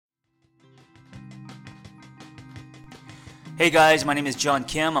Hey guys, my name is John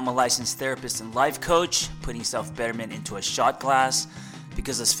Kim. I'm a licensed therapist and life coach, putting self-betterment into a shot glass.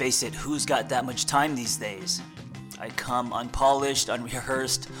 Because let's face it, who's got that much time these days? I come unpolished,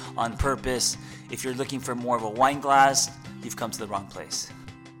 unrehearsed, on purpose. If you're looking for more of a wine glass, you've come to the wrong place.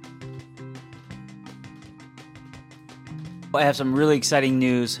 I have some really exciting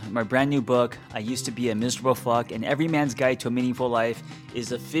news. My brand new book, I Used to Be a Miserable Fuck, and Every Man's Guide to a Meaningful Life,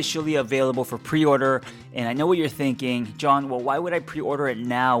 is officially available for pre-order. And I know what you're thinking, John, well, why would I pre-order it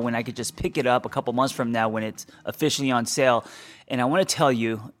now when I could just pick it up a couple months from now when it's officially on sale? And I want to tell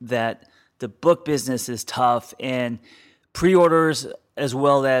you that the book business is tough, and pre-orders as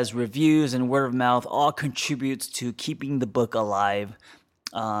well as reviews and word of mouth all contributes to keeping the book alive.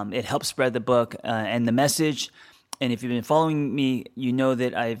 It helps spread the book and the message. And if you've been following me, you know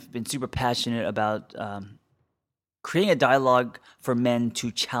that I've been super passionate about creating a dialogue for men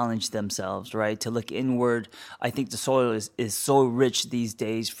to challenge themselves, right? To look inward. I think the soil is so rich these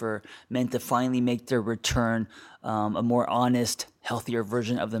days for men to finally make their return, a more honest, healthier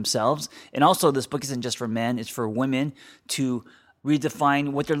version of themselves. And also, this book isn't just for men, it's for women to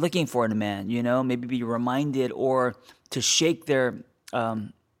redefine what they're looking for in a man, you know, maybe be reminded or to shake their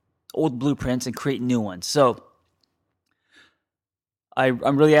old blueprints and create new ones. So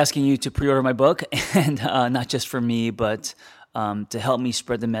I'm really asking you to pre-order my book, and not just for me, but to help me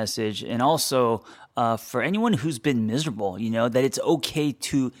spread the message. And also for anyone who's been miserable, you know, that it's okay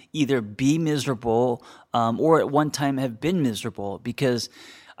to either be miserable or at one time have been miserable. Because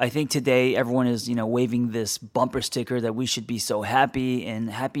I think today everyone is, you know, waving this bumper sticker that we should be so happy,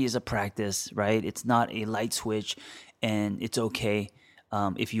 and happy is a practice, right? It's not a light switch, and it's okay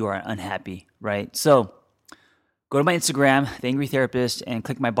if you are unhappy, right? So go to my Instagram, The Angry Therapist, and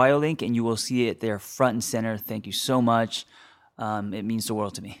click my bio link, and you will see it there front and center. Thank you so much. It means the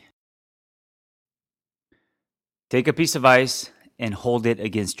world to me. Take a piece of ice and hold it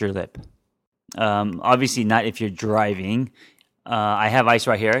against your lip. Obviously not if you're driving. I have ice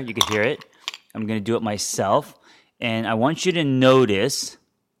right here. You can hear it. I'm going to do it myself. And I want you to notice,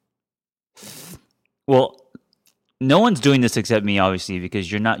 well, no one's doing this except me, obviously,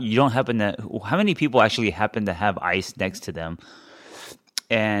 because you don't happen to, how many people actually happen to have ice next to them?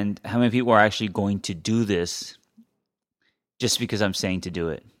 And how many people are actually going to do this just because I'm saying to do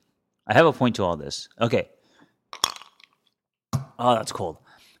it? I have a point to all this. Okay. Oh, that's cold.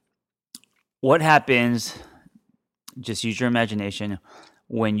 What happens, just use your imagination,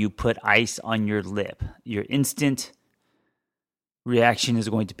 when you put ice on your lip? Your instant reaction is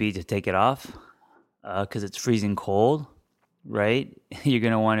going to be to take it off, because it's freezing cold, right? You're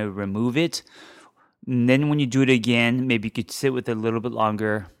going to want to remove it. And then when you do it again, maybe you could sit with it a little bit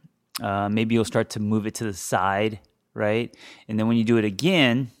longer. Maybe you'll start to move it to the side, right? And then when you do it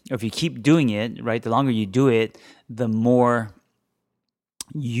again, or if you keep doing it, right, the longer you do it, the more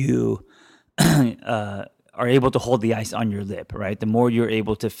you are able to hold the ice on your lip, right? The more you're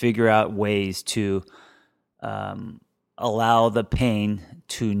able to figure out ways to allow the pain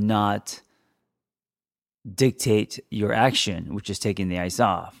to not dictate your action, which is taking the ice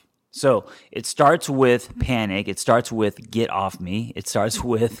off. So it starts with panic. It starts with get off me. It starts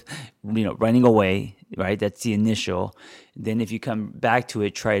with, you know, running away, right? That's the initial. Then if you come back to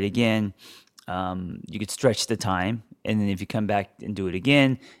it, try it again. You could stretch the time. And then if you come back and do it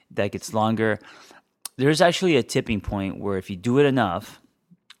again, that gets longer. There's actually a tipping point where if you do it enough,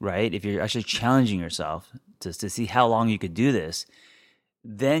 right? If you're actually challenging yourself to see how long you could do this,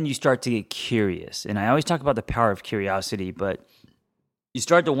 then you start to get curious. And I always talk about the power of curiosity, but you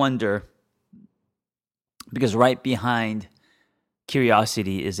start to wonder, because right behind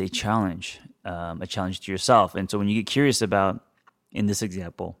curiosity is a challenge to yourself. And so when you get curious about, in this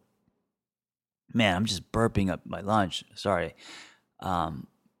example, man, I'm just burping up my lunch. Sorry.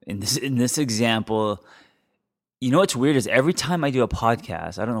 In this example, you know what's weird is every time I do a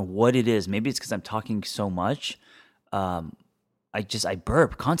podcast, I don't know what it is. Maybe it's because I'm talking so much. I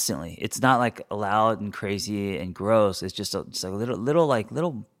burp constantly. It's not like loud and crazy and gross. It's just a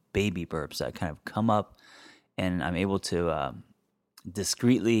little baby burps that kind of come up, and I'm able to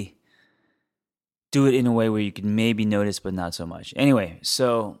discreetly do it in a way where you can maybe notice, but not so much. Anyway,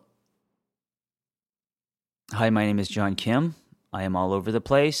 so hi, my name is John Kim. I am all over the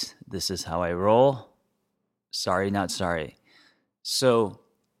place. This is how I roll. Sorry, not sorry. So,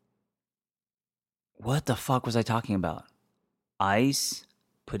 what the fuck was I talking about? Ice,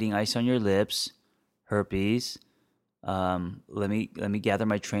 putting ice on your lips, herpes. Let me gather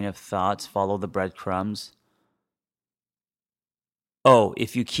my train of thoughts, follow the breadcrumbs. Oh,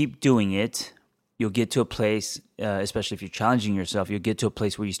 if you keep doing it, you'll get to a place, especially if you're challenging yourself, you'll get to a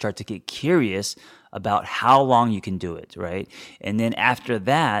place where you start to get curious about how long you can do it, right? And then after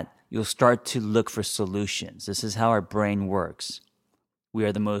that, you'll start to look for solutions. This is how our brain works. We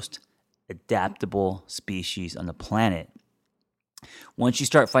are the most adaptable species on the planet. Once you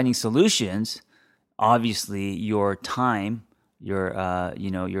start finding solutions, obviously your time, your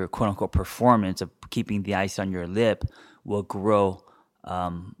quote unquote performance of keeping the ice on your lip will grow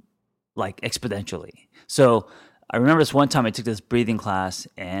like exponentially. So I remember this one time I took this breathing class,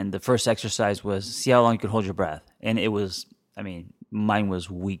 and the first exercise was see how long you could hold your breath. And it was, mine was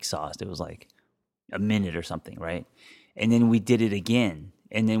weak sauced. It was like a minute or something, right? And then we did it again.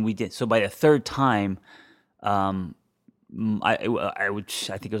 And then we did, so by the third time, I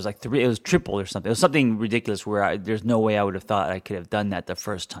think it was like it was triple or something. It was something ridiculous where there's no way I would have thought I could have done that the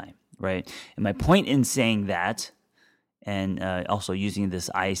first time, right? And my point in saying that, and also using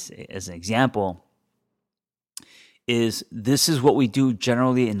this ice as an example, is this is what we do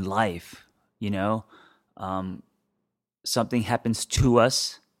generally in life, something happens to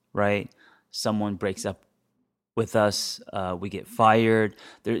us, right? Someone breaks up with us, we get fired.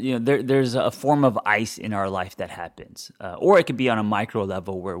 There's a form of ice in our life that happens, or it could be on a micro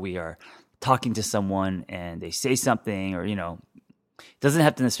level where we are talking to someone and they say something, or it doesn't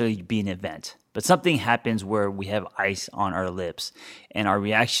have to necessarily be an event, but something happens where we have ice on our lips, and our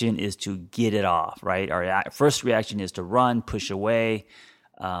reaction is to get it off. Right? Our first reaction is to run, push away,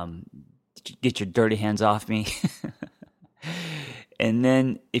 get your dirty hands off me. And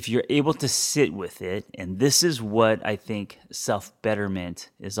then if you're able to sit with it, and this is what I think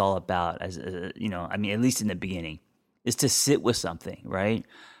self-betterment is all about, as at least in the beginning, is to sit with something, right?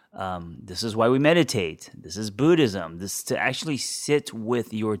 This is why we meditate. This is Buddhism. This is to actually sit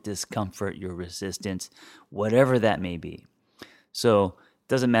with your discomfort, your resistance, whatever that may be. So it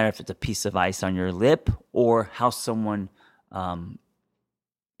doesn't matter if it's a piece of ice on your lip or how someone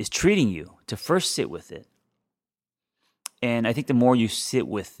is treating you, to first sit with it. And I think the more you sit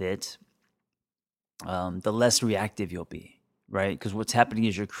with it, the less reactive you'll be, right? Because what's happening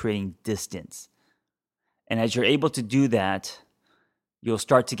is you're creating distance. And as you're able to do that, you'll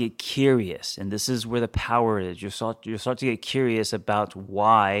start to get curious. And this is where the power is. You'll start to get curious about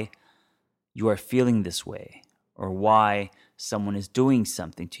why you are feeling this way, or why someone is doing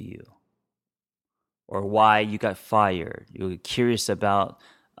something to you, or why you got fired. You'll get curious about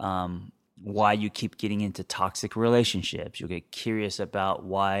why you keep getting into toxic relationships. You'll get curious about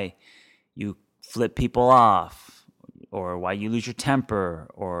why you flip people off, or why you lose your temper,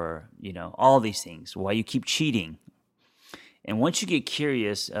 or, all these things, why you keep cheating. And once you get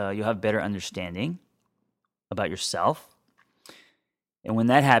curious, you'll have better understanding about yourself. And when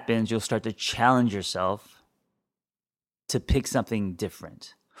that happens, you'll start to challenge yourself to pick something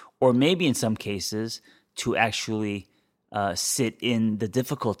different, or maybe in some cases to actually sit in the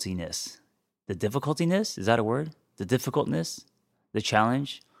difficultiness. The difficultiness, is that a word? The difficultness, the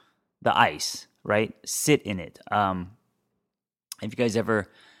challenge, the ice, right? Sit in it. Have you guys ever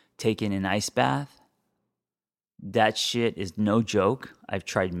taken an ice bath? That shit is no joke. I've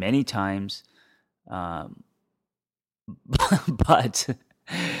tried many times. But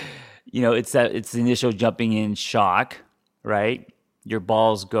it's the initial jumping in shock, right? Your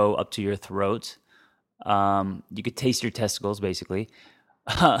balls go up to your throat. You could taste your testicles, basically.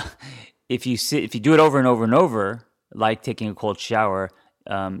 If you do it over and over and over, like taking a cold shower,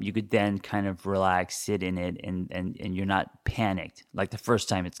 you could then kind of relax, sit in it, and you're not panicked. Like the first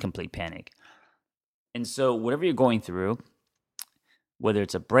time, it's complete panic. And so whatever you're going through, whether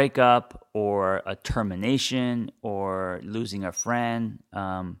it's a breakup or a termination or losing a friend,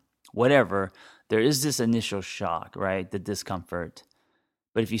 whatever, there is this initial shock, right? The discomfort.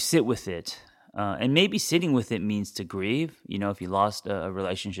 But if you sit with it, and maybe sitting with it means to grieve. If you lost a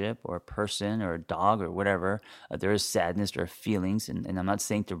relationship or a person or a dog or whatever, there is sadness, there are feelings, and I'm not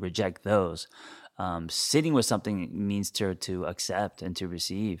saying to reject those. Sitting with something means to accept and to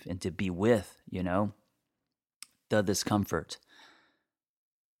receive and to be with, the discomfort.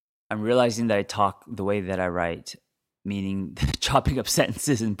 I'm realizing that I talk the way that I write, meaning chopping up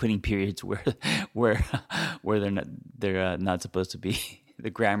sentences and putting periods where they're not supposed to be. The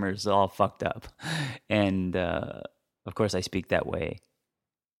grammar is all fucked up. And of course, I speak that way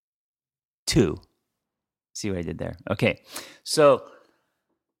too. See what I did there? Okay. So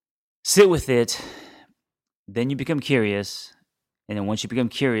sit with it. Then you become curious. And then once you become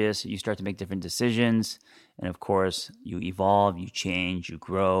curious, you start to make different decisions. And of course, you evolve, you change, you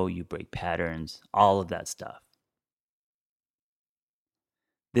grow, you break patterns, all of that stuff.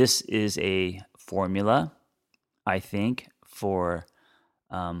 This is a formula, I think, for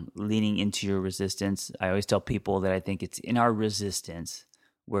leaning into your resistance. I always tell people that I think it's in our resistance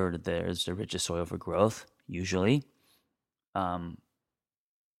where there's the richest soil for growth, usually.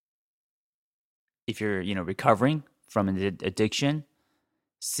 If you're, recovering from an addiction,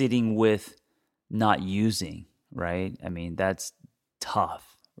 sitting with not using, right? I mean, that's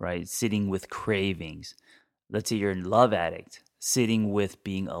tough, right? Sitting with cravings. Let's say you're a love addict, sitting with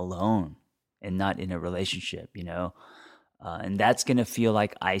being alone and not in a relationship, and that's going to feel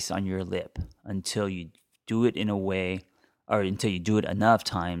like ice on your lip until you do it in a way, or until you do it enough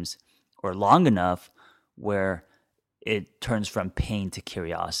times or long enough where it turns from pain to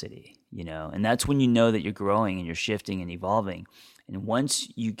curiosity, and that's when you know that you're growing and you're shifting and evolving. And once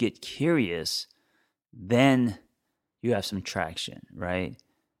you get curious, then you have some traction, right?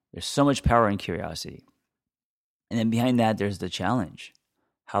 There's so much power in curiosity. And then behind that, there's the challenge.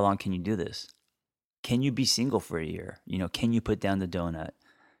 How long can you do this? Can you be single for a year? Can you put down the donut?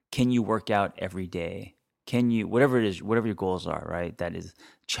 Can you work out every day? Can you, whatever it is, whatever your goals are, right? That is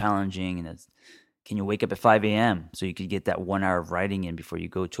challenging. And can you wake up at 5 a.m. so you could get that 1 hour of writing in before you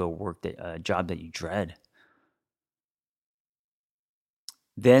go to a job that you dread?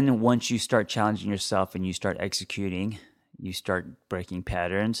 Then once you start challenging yourself and you start executing, you start breaking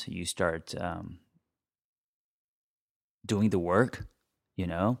patterns, you start doing the work,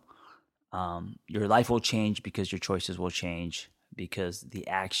 your life will change because your choices will change, because the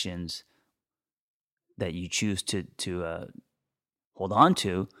actions that you choose to hold on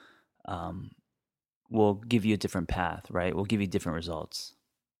to will give you a different path, right? Will give you different results.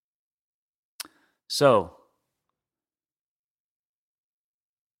 So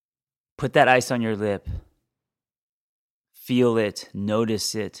put that ice on your lip, feel it,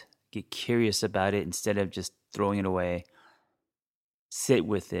 notice it, get curious about it instead of just throwing it away. Sit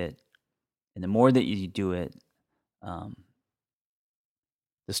with it. And the more that you do it, the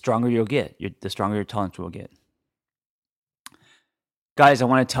stronger you'll get. The stronger your tolerance will get. Guys, I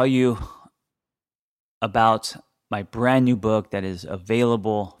want to tell you about my brand new book that is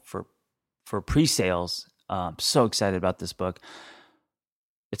available for pre-sales. I'm so excited about this book.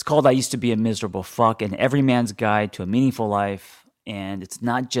 It's called I Used to Be a Miserable Fuck, an Every Man's Guide to a Meaningful Life. And it's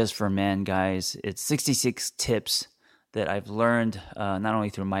not just for men, guys. It's 66 tips that I've learned not only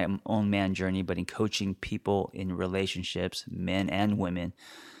through my own man journey, but in coaching people in relationships, men and women.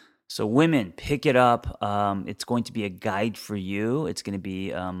 So women, pick it up. It's going to be a guide for you. It's going to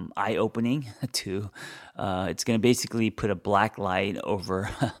be eye-opening too. It's going to basically put a black light over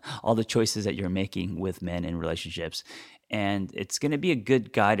all the choices that you're making with men in relationships. And it's going to be a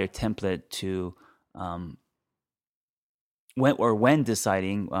good guide or template to when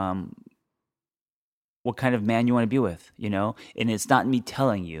deciding what kind of man you want to be with, And it's not me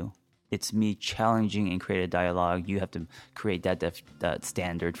telling you. It's me challenging and create a dialogue. You have to create that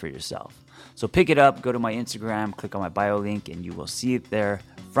standard for yourself. So pick it up, go to my Instagram, click on my bio link, and you will see it there,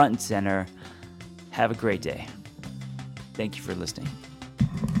 front and center. Have a great day. Thank you for listening.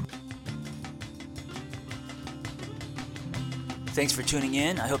 Thanks for tuning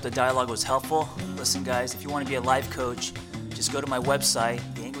in. I hope the dialogue was helpful. Listen, guys, if you want to be a life coach, just go to my website,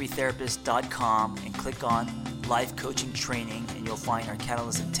 theangrytherapist.com, and click on Life Coaching Training, and you'll find our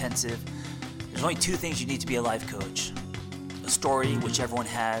Catalyst Intensive. There's only 2 things you need to be a life coach: a story, which everyone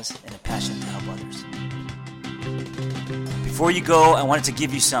has, and a passion to help others. Before you go, I wanted to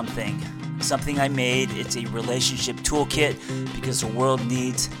give you something I made. It's a relationship toolkit because the world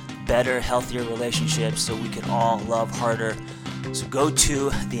needs better, healthier relationships so we can all love harder. So go to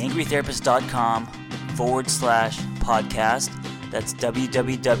theangrytherapist.com/podcast. That's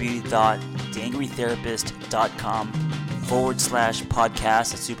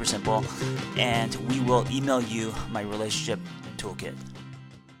www.theangrytherapist.com/podcast. It's super simple. And we will email you my relationship toolkit.